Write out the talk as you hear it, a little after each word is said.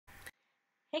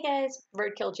Hey guys,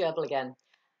 Roadkill Gerbil again.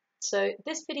 So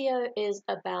this video is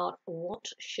about what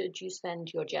should you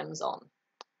spend your gems on.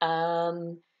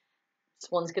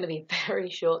 This one's going to be very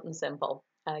short and simple,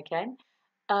 okay?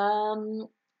 Um,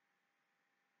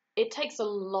 it takes a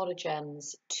lot of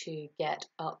gems to get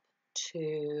up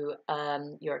to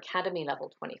your Academy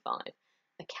level 25.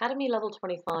 Academy level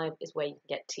 25 is where you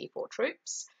can get T4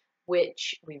 troops,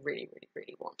 which we really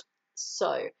want.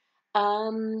 So,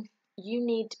 um, you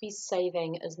need to be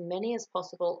saving as many as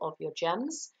possible of your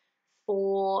gems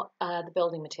for the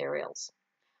building materials.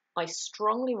 I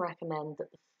strongly recommend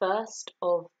that the first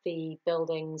of the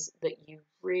buildings that you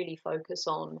really focus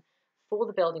on for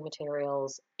the building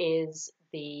materials is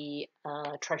the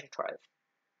treasure trove.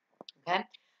 Okay,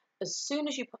 as soon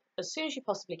as you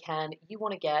possibly can, you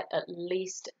want to get at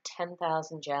least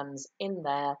 10,000 gems in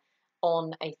there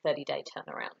on a 30-day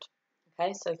turnaround.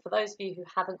 Okay, so for those of you who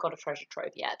haven't got a treasure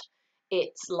trove yet,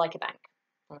 it's like a bank.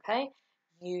 Okay,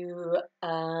 you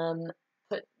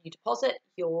you deposit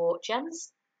your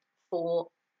gems for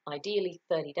ideally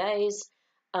 30 days,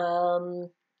 um,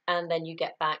 and then you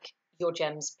get back your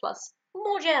gems plus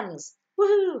more gems.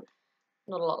 Woohoo!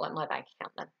 Not a lot like my bank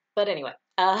account then. But anyway,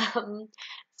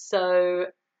 so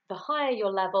the higher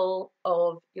your level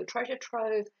of your treasure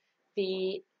trove,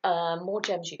 the more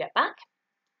gems you get back,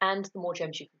 and the more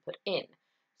gems you can put in.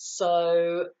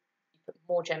 So you put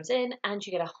more gems in, and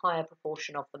you get a higher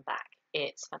proportion of them back.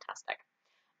 It's fantastic.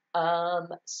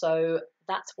 So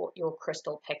that's what your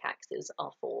crystal pickaxes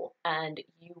are for, and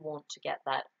you want to get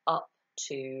that up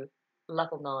to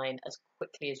level 9 as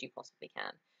quickly as you possibly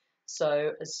can.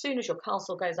 So as soon as your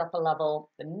castle goes up a level,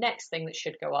 the next thing that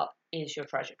should go up is your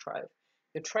treasure trove.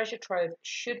 Your treasure trove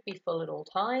should be full at all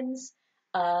times.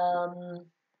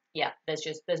 Yeah,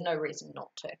 there's no reason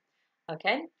not to.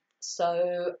 Okay,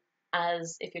 so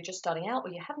as if you're just starting out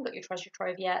or you haven't got your treasure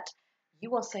trove yet,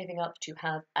 you are saving up to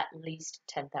have at least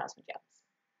 10,000 gems.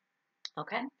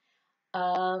 Okay.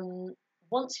 Um,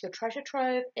 Once your treasure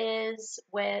trove is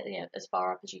where, as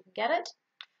far up as you can get it,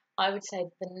 I would say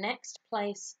the next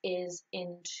place is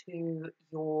into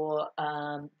your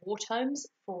war tomes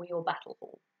for your battle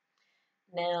hall.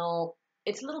 Now,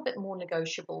 it's a little bit more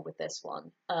negotiable with this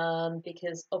one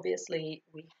because obviously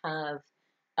we have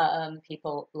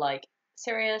people like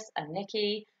Sirius and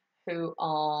Nikki who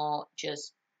are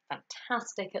just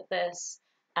fantastic at this,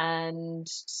 and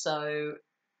so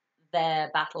their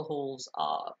battle halls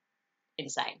are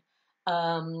insane.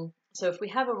 So if we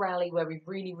have a rally where we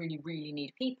really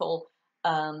need people,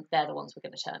 they're the ones we're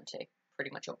going to turn to,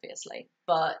 pretty much obviously.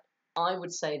 But I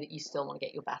would say that you still want to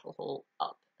get your battle hall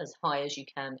up as high as you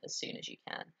can, as soon as you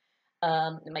can.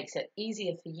 It makes it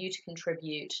easier for you to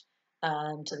contribute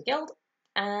to the guild,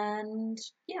 and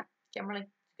yeah, generally it's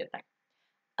a good thing.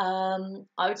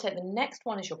 I would say the next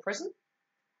one is your prison.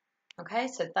 Okay,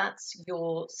 so that's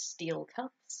your steel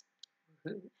cuffs.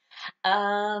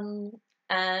 Um,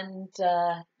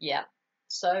 yeah,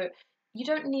 so you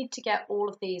don't need to get all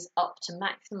of these up to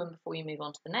maximum before you move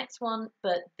on to the next one,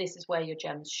 but this is where your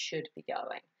gems should be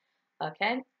going.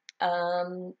 Okay,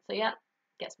 so yeah,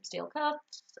 get some steel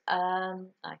cuffs. I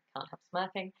can't help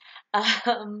smirking.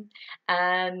 Um,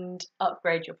 and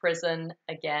upgrade your prison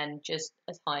again, just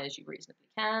as high as you reasonably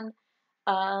can.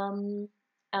 And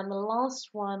the last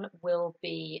one will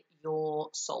be your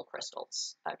soul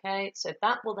crystals. Okay, so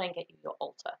that will then get you your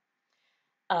altar.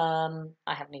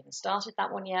 I haven't even started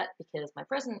that one yet because my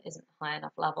prison isn't high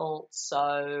enough level,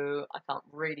 so I can't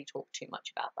really talk too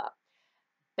much about that.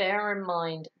 Bear in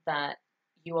mind that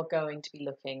you are going to be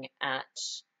looking at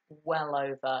well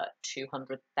over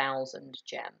 200,000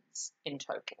 gems in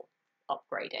total,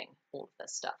 upgrading all of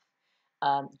this stuff.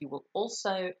 You will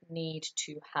also need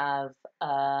to have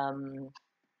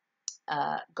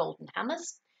golden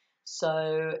hammers.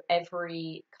 So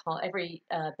every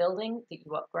building that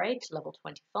you upgrade to level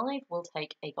 25 will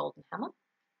take a golden hammer.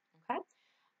 Okay.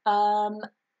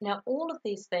 Now all of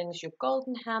these things, your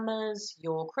golden hammers,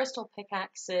 your crystal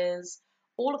pickaxes,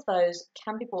 all of those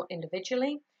can be bought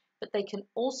individually, but they can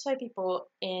also be bought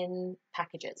in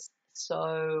packages.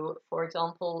 So, for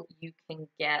example, you can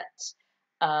get,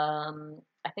 I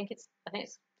think it's kind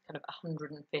of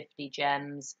 150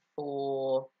 gems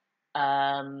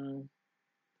um,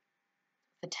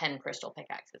 for 10 crystal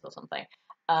pickaxes or something,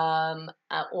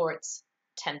 or it's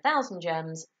 10,000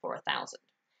 gems for 1,000.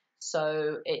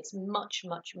 So it's much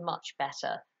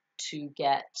better to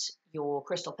get your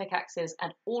crystal pixes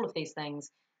and all of these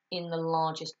things in the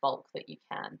largest bulk that you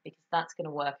can, because that's going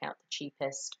to work out the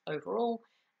cheapest overall,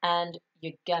 and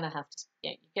you're gonna have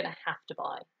to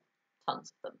buy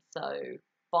tons of them. So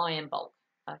buy in bulk,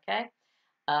 okay?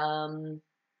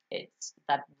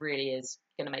 that really is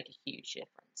going to make a huge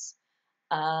difference.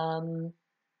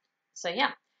 So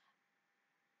yeah.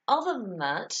 Other than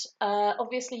that,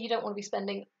 obviously you don't want to be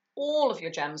spending all of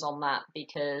your gems on that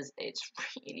because it's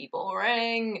really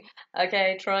boring.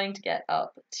 Okay, trying to get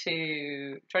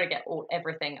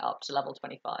everything up to level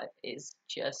 25 is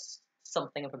just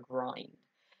something of a grind.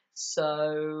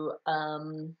 So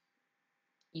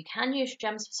you can use your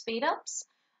gems for speed ups.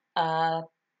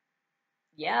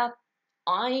 Yeah,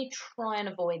 I try and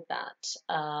avoid that.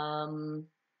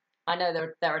 I know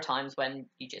there are times when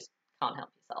you just can't help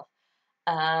yourself.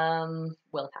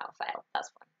 Willpower fail, that's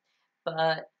fine.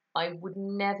 But I would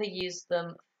never use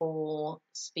them for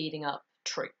speeding up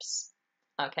troops.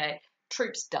 Okay,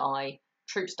 troops die.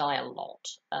 Troops die a lot,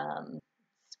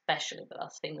 especially with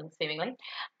us seemingly.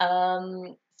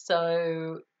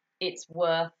 So it's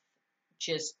worth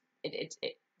just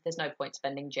there's no point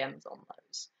spending gems on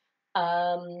those.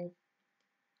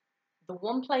 The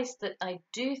one place that I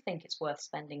do think it's worth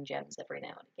spending gems every now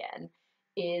and again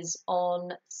is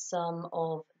on some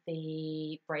of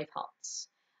the Bravehearts.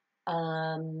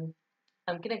 I'm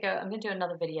gonna do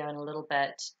another video in a little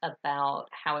bit about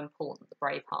how important the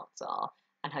Bravehearts are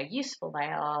and how useful they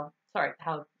are. Sorry,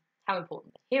 how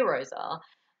important the heroes are.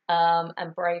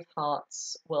 And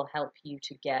Bravehearts will help you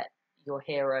to get your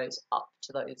heroes up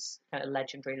to those kind of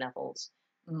legendary levels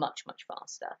much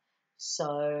faster.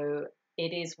 So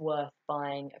it is worth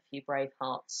buying a few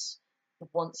Bravehearts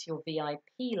once your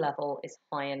VIP level is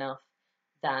high enough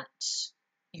that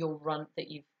that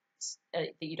you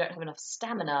don't have enough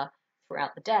stamina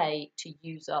throughout the day to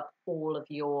use up all of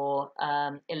your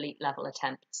elite level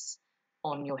attempts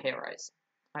on your heroes.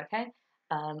 Okay,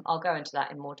 I'll go into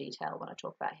that in more detail when I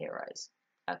talk about heroes.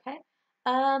 Okay,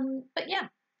 but yeah,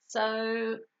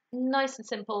 so nice and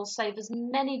simple. Save as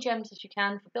many gems as you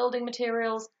can for building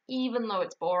materials, even though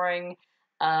it's boring.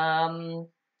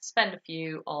 Spend a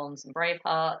few on some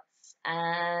Bravehearts,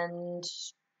 and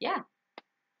yeah,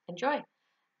 enjoy.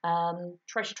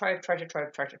 Treasure trove, treasure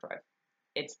trove, treasure trove.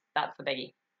 That's the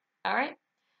biggie. All right.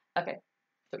 Okay.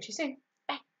 Talk to you soon.